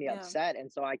and it made me Yeah. upset.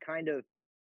 And so I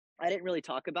didn't really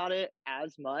talk about it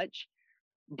as much.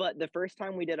 But the first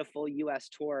time we did a full US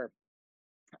tour,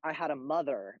 I had a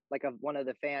mother, like of one of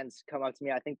the fans, come up to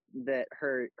me. I think that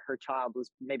her child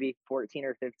was maybe 14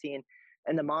 or 15,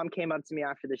 and the mom came up to me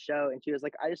after the show, and she was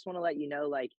like, "I just want to let you know,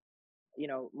 like,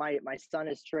 my son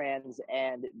is trans,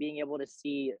 and being able to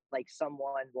see like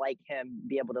someone like him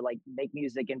be able to like make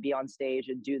music and be on stage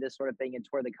and do this sort of thing and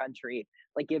tour the country,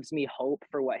 like gives me hope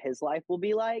for what his life will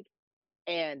be like."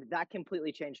 And that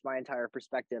completely changed my entire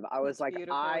perspective. I was That's like,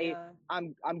 beautiful. Yeah.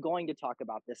 I'm going to talk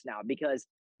about this now, because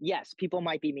yes, people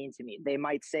might be mean to me. They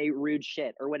might say rude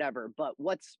shit or whatever, but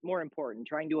what's more important,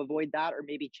 trying to avoid that or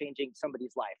maybe changing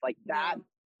somebody's life? Like that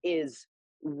Yeah. is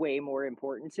way more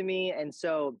important to me. And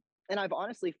so, and I've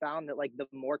honestly found that like the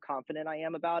more confident I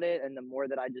am about it and the more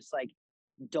that I just like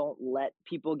don't let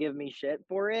people give me shit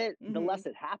for it, the Mm-hmm. less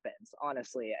it happens,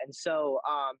 honestly. And so,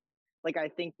 like, I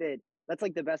think that that's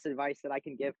like the best advice that I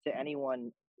can give to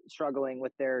anyone struggling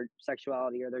with their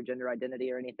sexuality or their gender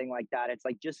identity or anything like that. It's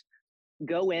like, just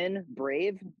go in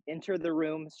brave, enter the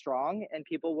room strong, and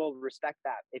people will respect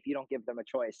that if you don't give them a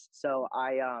choice. So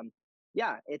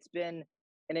yeah, it's been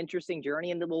an interesting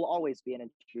journey, and it will always be an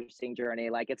interesting journey.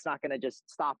 Like, it's not going to just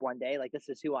stop one day. Like, this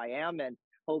is who I am, and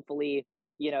hopefully,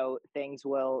 things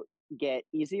will get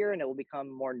easier and it will become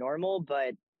more normal.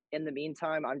 But in the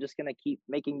meantime, I'm just going to keep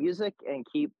making music and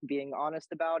keep being honest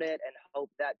about it, and hope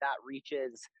that that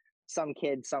reaches some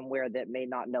kid somewhere that may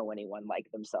not know anyone like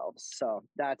themselves. So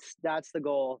that's the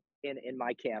goal in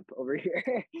my camp over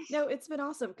here. No, it's been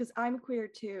awesome because I'm queer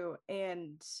too,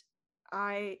 and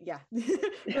yeah,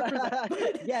 represent.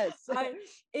 But Yes.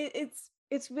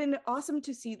 it's been awesome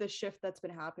to see the shift that's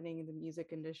been happening in the music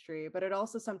industry, but it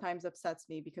also sometimes upsets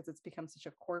me because it's become such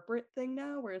a corporate thing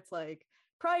now, where it's like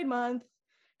Pride Month,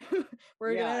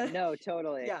 we're Yeah, gonna, no,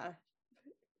 totally. yeah.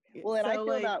 Well, and I So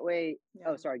feel like, that way. yeah.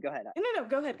 Oh, sorry, go ahead. No,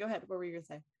 go ahead, go ahead. What were you gonna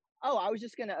say? Oh, I was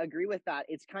just going to agree with that.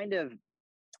 It's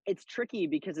tricky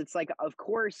because it's like, of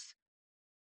course,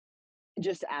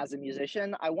 just as a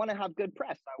musician, I want to have good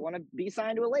press. I want to be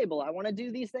signed to a label. I want to do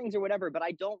these things or whatever, but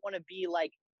I don't want to be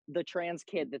like the trans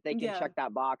kid that they can Yeah, check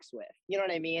that box with. You know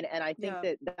what I mean? And I think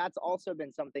yeah. that that's also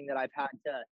been something that I've had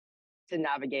to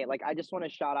navigate. Like, I just want to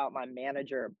shout out my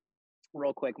manager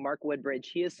real quick, Mark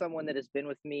Woodbridge. He is someone that has been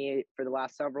with me for the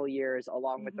last several years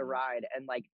along with the Mm-hmm. ride. And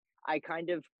like, I kind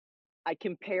of I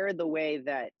compare the way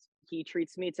that he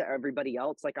treats me to everybody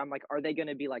else. Like, I'm like, are they going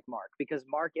to be like Mark? Because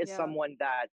Mark is Yeah, someone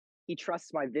that he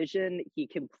trusts my vision. He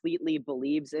completely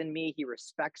believes in me. He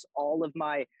respects all of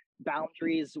my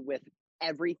boundaries with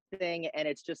everything. And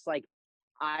it's just like,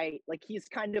 he's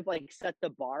kind of like set the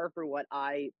bar for what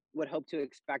I would hope to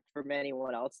expect from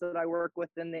anyone else that I work with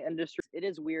in the industry. It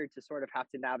is weird to sort of have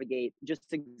to navigate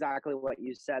just exactly what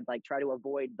you said, like try to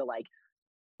avoid the like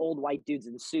old white dudes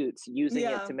in suits using it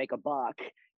yeah, to make a buck,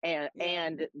 yeah.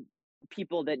 and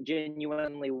people that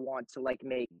genuinely want to like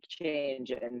make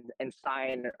change and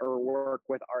sign or work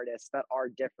with artists that are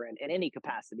different in any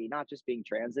capacity, not just being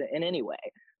trans in any way.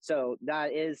 So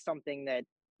that is something that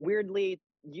weirdly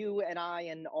you and I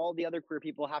and all the other queer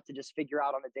people have to just figure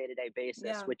out on a day-to-day basis,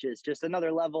 Yeah. which is just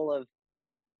another level of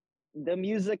the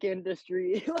music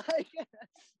industry. Like,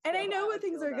 And so I know I what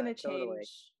things feel are that going to totally.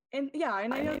 change. And yeah,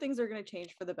 and I I know mean, things are going to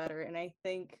change for the better. And I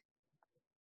think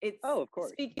it's oh, of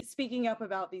course. speaking up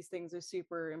about these things is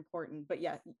super important. But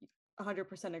yeah,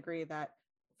 100% agree that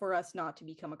for us not to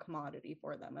become a commodity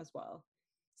for them as well.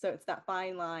 So it's that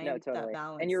fine No, line, that totally. And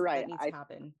balance you're right. that needs to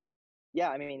happen.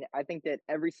 Yeah, I mean, I think that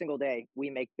every single day we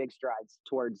make big strides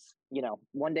towards,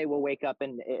 one day we'll wake up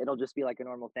and it'll just be like a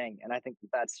normal thing. And I think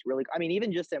that's really, I mean,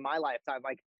 even just in my lifetime,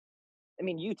 like, I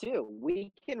mean, you too,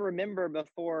 we can remember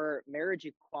before marriage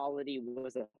equality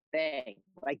was a thing.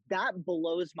 Like, that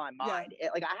blows my Yeah. mind.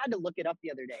 Like, I had to look it up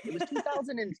the other day. It was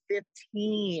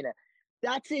 2015.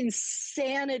 That's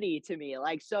insanity to me.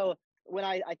 Like, so when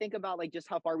I think about like just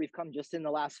how far we've come just in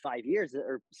the last 5 years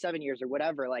or 7 years or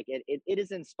whatever, like it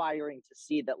is inspiring to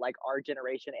see that like our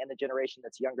generation and the generation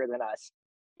that's younger than us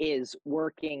is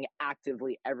working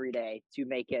actively every day to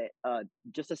make it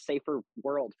just a safer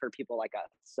world for people like us.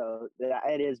 So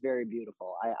it is very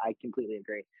beautiful. I completely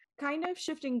agree. Kind of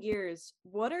shifting gears,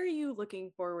 what are you looking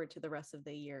forward to the rest of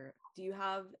the year? Do you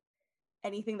have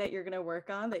anything that you're going to work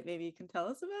on that maybe you can tell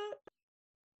us about?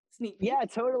 Sneak peek? Yeah,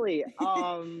 totally.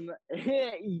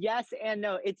 Yes and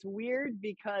no. It's weird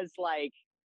because like,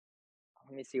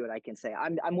 let me see what I can say.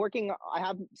 I'm working. I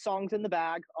have songs in the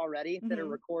bag already that are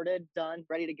Mm-hmm. recorded, done,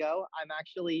 ready to go. I'm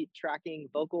actually tracking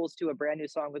vocals to a brand new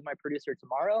song with my producer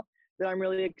tomorrow that I'm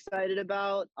really excited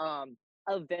about.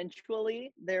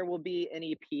 Eventually there will be an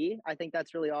EP. I think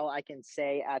that's really all I can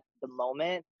say at the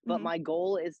moment. But Mm-hmm. my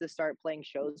goal is to start playing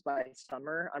shows by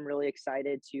summer. I'm really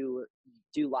excited to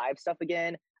do live stuff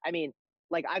again. I mean,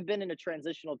 like I've been in a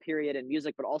transitional period in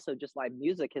music, but also just live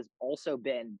music has also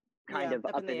been kind Yeah, of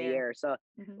up in up the in the air. air. So,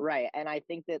 Hmm. right. And I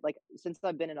think that like since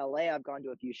I've been in LA, I've gone to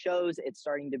a few shows. It's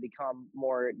starting to become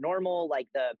more normal. Like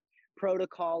the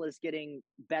protocol is getting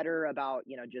better about,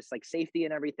 just like safety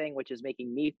and everything, which is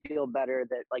making me feel better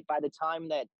that like by the time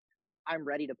that I'm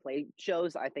ready to play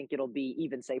shows, I think it'll be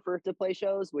even safer to play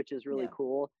shows, which is really Yeah.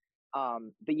 cool.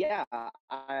 But yeah,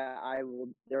 I will.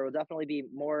 There will definitely be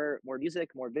more music,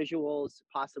 more visuals,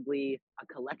 possibly a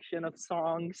collection of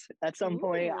songs at some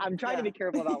point. Ooh, I'm trying to yeah. be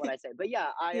careful about what I say, but yeah,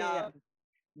 Yeah, yeah.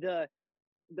 the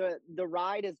the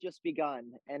ride has just begun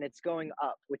and it's going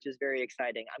up, which is very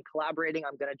exciting. I'm collaborating.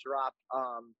 I'm going to drop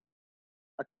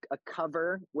a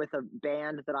cover with a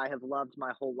band that I have loved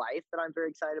my whole life that I'm very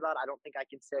excited about. I don't think I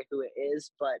can say who it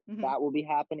is, but Hmm. that will be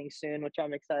happening soon, which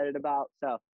I'm excited about.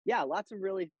 So yeah, lots of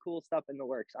really cool stuff in the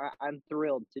works. I'm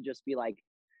thrilled to just be like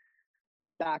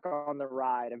back on the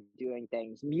ride of doing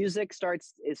things. Music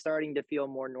is starting to feel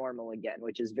more normal again,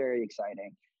 which is very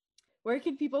exciting. Where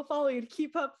can people follow you to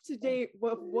keep up to date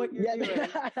with what you're Yeah, doing?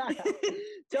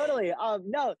 totally.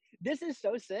 No, this is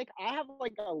so sick. I have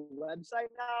like a website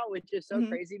now, which is so Hmm.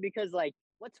 crazy because like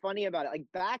what's funny about it, like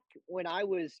back when I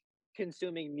was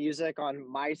consuming music on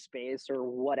MySpace or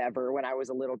whatever, when I was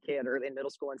a little kid or in middle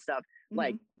school and stuff, Hmm.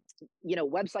 like,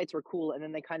 websites were cool and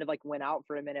then they kind of like went out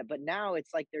for a minute. But now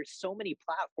it's like there's so many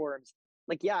platforms.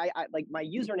 Like, yeah, I like my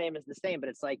username is the same, but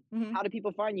it's like, Hmm. how do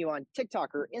people find you on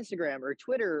TikTok or Instagram or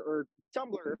Twitter or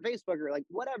Tumblr or Facebook or like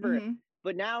whatever? Hmm.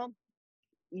 But now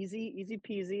easy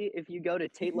peasy. If you go to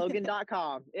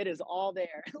tatelogan.com, it is all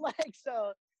there. Like,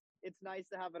 so it's nice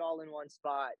to have it all in one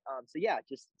spot. So yeah,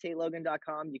 just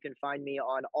tatelogan.com. You can find me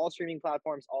on all streaming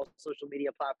platforms, all social media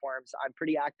platforms. I'm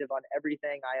pretty active on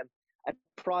everything. I am a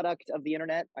product of the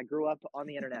internet. I grew up on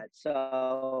the internet.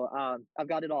 So I've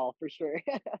got it all for sure.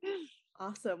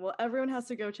 Awesome. Well, everyone has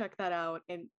to go check that out.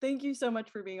 And thank you so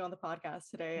much for being on the podcast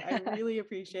today. I really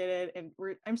appreciate it. And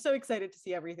I'm so excited to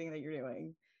see everything that you're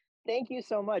doing. Thank you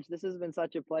so much. This has been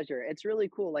such a pleasure. It's really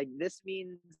cool. Like this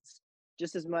means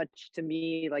just as much to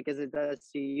me, like as it does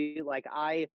to you. Like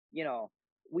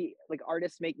we like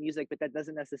artists make music, but that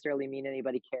doesn't necessarily mean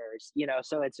anybody cares,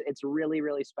 So it's really,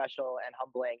 really special and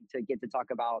humbling to get to talk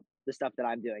about the stuff that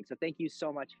I'm doing. So thank you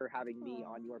so much for having me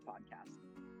Aw. on your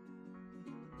podcast.